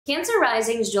Cancer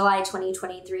Rising's July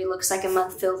 2023 looks like a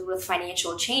month filled with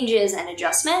financial changes and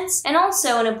adjustments, and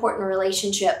also an important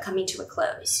relationship coming to a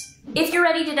close. If you're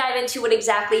ready to dive into what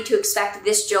exactly to expect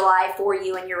this July for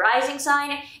you and your rising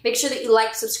sign, make sure that you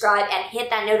like, subscribe, and hit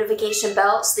that notification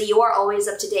bell so that you are always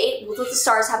up to date with what the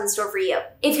stars have in store for you.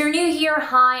 If you're new here,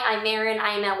 hi, I'm Maren. I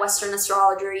am a Western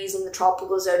astrologer using the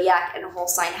tropical zodiac and whole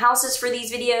sign houses for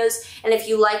these videos. And if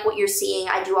you like what you're seeing,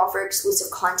 I do offer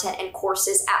exclusive content and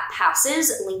courses at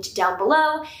Passes, linked down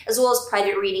below, as well as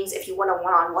private readings if you want a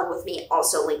one-on-one with me,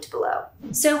 also linked below.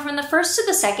 So from the 1st to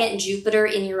the 2nd, Jupiter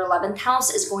in your 11th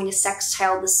house is going to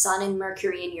sextile the Sun and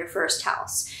Mercury in your 1st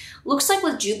house. Looks like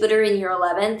with Jupiter in your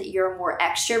 11th, you're more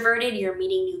extroverted, you're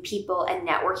meeting new people and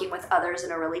networking with others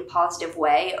in a really positive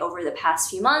way over the past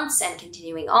few months and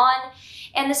continuing on.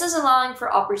 And this is allowing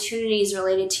for opportunities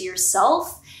related to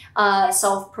yourself,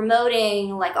 self-promoting,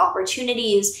 like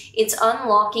opportunities. It's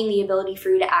unlocking the ability for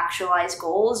you to actualize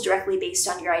goals directly based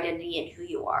on your identity and who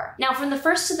you are. Now, from the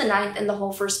 1st to the 9th and the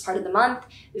whole first part of the month,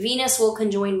 Venus will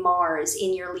conjoin Mars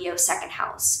in your Leo 2nd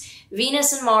house.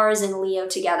 Venus and Mars in Leo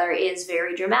together is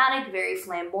very dramatic, very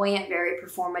flamboyant, very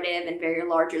performative, and very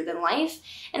larger than life.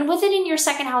 And with it in your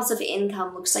 2nd house of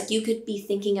income, looks like you could be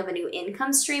thinking of a new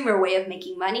income stream or way of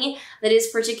making money that is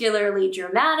particularly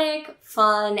dramatic,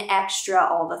 fun, extra,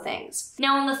 all the things.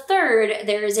 Now on the 3rd,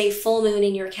 there is a full moon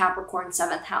in your Capricorn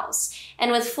 7th house.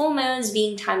 And with full moons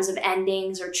being times of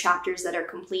endings or chapters that are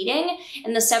completing,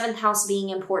 and the 7th house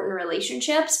being important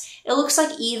relationships, it looks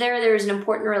like either there's an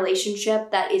important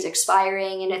relationship that is expiring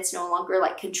and it's no longer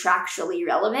like contractually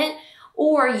relevant,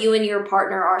 or you and your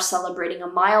partner are celebrating a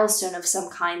milestone of some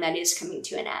kind that is coming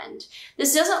to an end.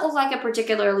 This doesn't look like a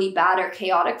particularly bad or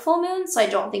chaotic full moon, so I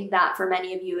don't think that for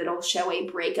many of you it'll show a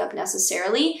breakup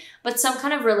necessarily, but some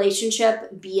kind of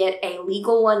relationship, be it a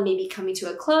legal one, maybe coming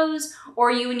to a close,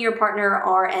 or you and your partner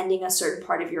are ending a certain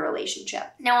part of your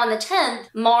relationship. Now on the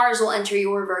 10th, Mars will enter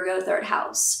your Virgo 3rd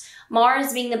house.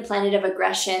 Mars, being the planet of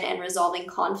aggression and resolving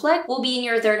conflict, will be in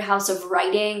your 3rd house of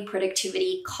writing,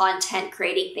 productivity, content,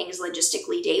 creating things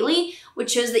logistically daily,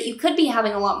 which shows that you could be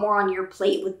having a lot more on your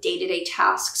plate with day-to-day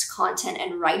tasks, content,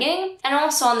 and writing. And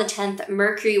also on the 10th,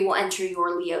 Mercury will enter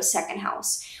your Leo 2nd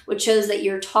house, which shows that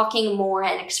you're talking more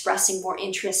and expressing more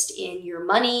interest in your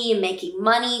money, making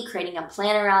money, creating a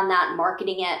plan around that,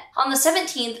 marketing it. On the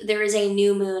 17th, there is a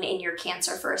new moon in your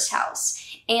Cancer 1st house.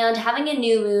 And having a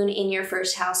new moon in your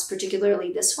 1st house,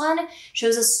 particularly this one,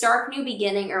 shows a stark new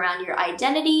beginning around your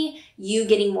identity, you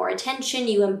getting more attention,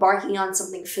 you embarking on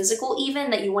something physical even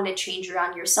that you want to change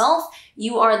around yourself.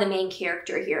 You are the main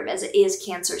character here, as it is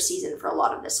Cancer season for a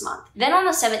lot of this month. Then on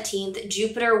the 17th,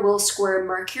 Jupiter will square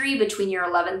Mercury between your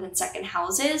 11th and 2nd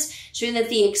houses, showing that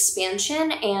the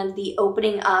expansion and the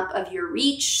opening up of your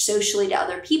reach socially to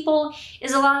other people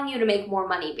is allowing you to make more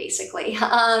money, basically,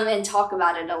 and talk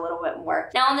about it a little bit more.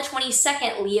 Now on the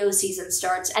 22nd, Leo season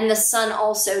starts, and the Sun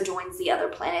also joins the other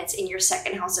planets in your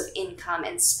 2nd house of income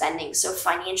and spending. So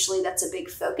financially, that's a big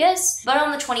focus. But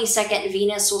on the 22nd,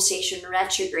 Venus will station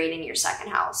retrograde in your 2nd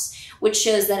house, which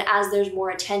shows that as there's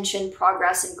more attention,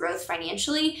 progress, and growth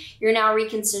financially, you're now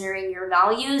reconsidering your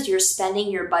values, your spending,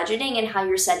 your budgeting, and how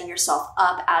you're setting yourself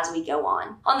up as we go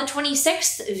on. On the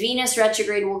 26th, Venus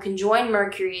retrograde will conjoin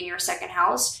Mercury in your 2nd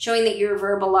house, showing that you're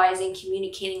verbalizing,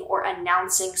 communicating, or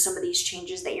announcing some of these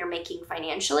changes that you're making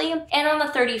financially. And on the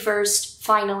 31st,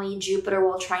 finally, Jupiter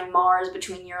will trine Mars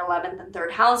between your 11th and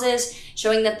 3rd houses,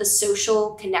 showing that the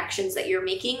social connections that you're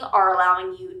making are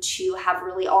allowing you to have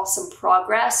really awesome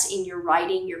progress in your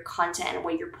writing, your content, and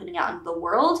what you're putting out into the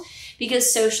world,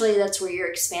 because socially that's where you're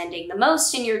expanding the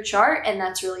most in your chart, and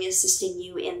that's really assisting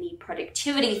you in the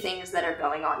productivity things that are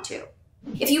going on too.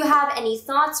 If you have any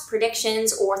thoughts,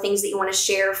 predictions, or things that you want to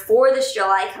share for this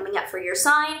July coming up for your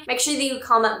sign, make sure that you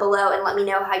comment below and let me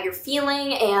know how you're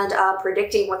feeling and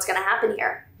predicting what's going to happen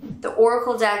here. The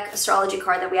Oracle deck astrology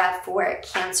card that we have for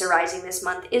Cancer rising this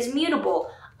month is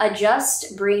mutable.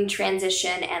 Adjust, bring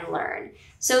transition, and learn.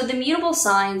 So the mutable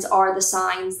signs are the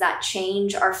signs that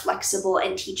change, are flexible,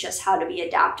 and teach us how to be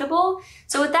adaptable.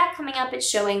 So with that coming up, it's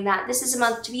showing that this is a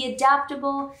month to be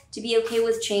adaptable, to be okay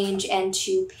with change, and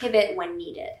to pivot when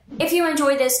needed. If you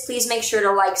enjoy this, please make sure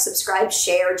to like, subscribe,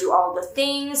 share, do all the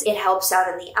things. It helps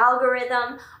out in the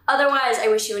algorithm. Otherwise, I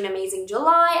wish you an amazing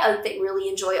July. I hope that you really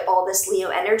enjoy all this Leo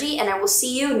energy, and I will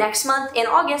see you next month in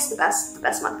August, the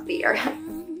best month of the year.